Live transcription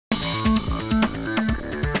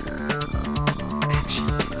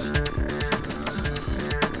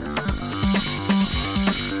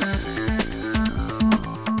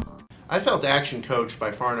felt Action Coach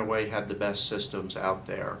by far and away had the best systems out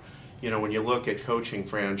there. You know, when you look at coaching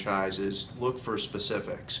franchises, look for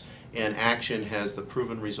specifics. And Action has the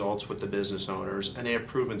proven results with the business owners, and they have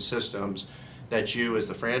proven systems that you as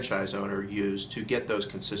the franchise owner use to get those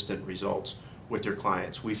consistent results with your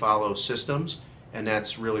clients. We follow systems, and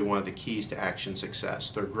that's really one of the keys to Action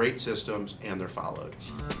success. They're great systems and they're followed.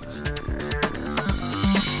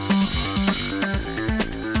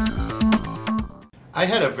 I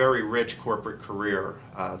had a very rich corporate career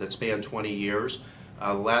that spanned 20 years.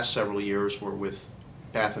 The last several years were with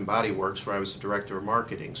Bath & Body Works, where I was the director of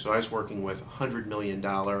marketing. So I was working with $100 million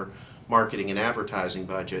marketing and advertising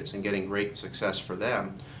budgets and getting great success for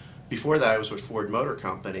them. Before that, I was with Ford Motor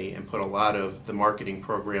Company and put a lot of the marketing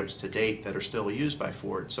programs to date that are still used by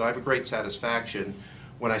Ford. So I have a great satisfaction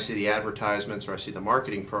when I see the advertisements or I see the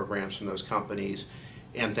marketing programs from those companies,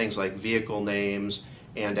 and things like vehicle names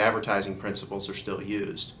and advertising principles are still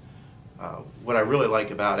used. What I really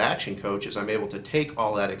like about Action Coach is I'm able to take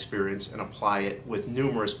all that experience and apply it with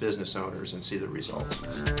numerous business owners and see the results.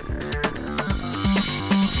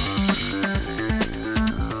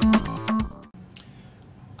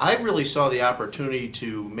 I really saw the opportunity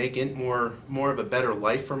to make it more of a better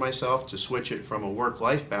life for myself, to switch it from a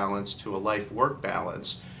work-life balance to a life-work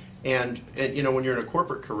balance. And you know, when you're in a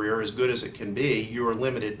corporate career, as good as it can be, you are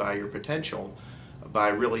limited by your potential, by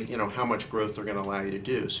really, you know, how much growth they're going to allow you to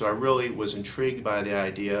do. So I really was intrigued by the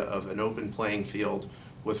idea of an open playing field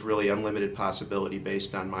with really unlimited possibility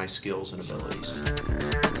based on my skills and abilities.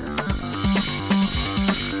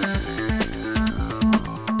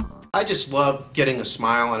 I just love getting a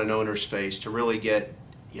smile on an owner's face, to really get,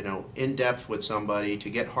 you know, in depth with somebody, to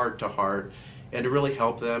get heart to heart, and to really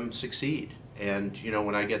help them succeed. And you know,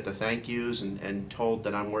 when I get the thank yous and told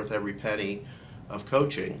that I'm worth every penny of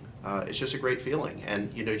coaching, it's just a great feeling,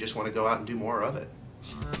 and you know, you just want to go out and do more of it.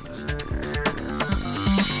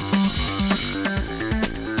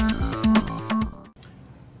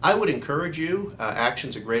 I would encourage you,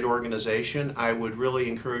 Action's a great organization. I would really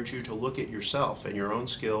encourage you to look at yourself and your own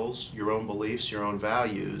skills, your own beliefs, your own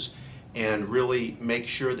values, and really make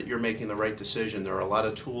sure that you're making the right decision. There are a lot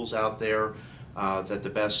of tools out there that the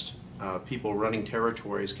best people running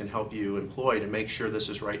territories can help you employ to make sure this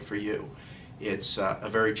is right for you. It's a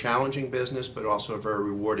very challenging business, but also a very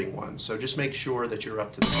rewarding one. So just make sure that you're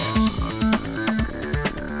up to the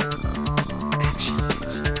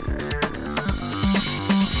task.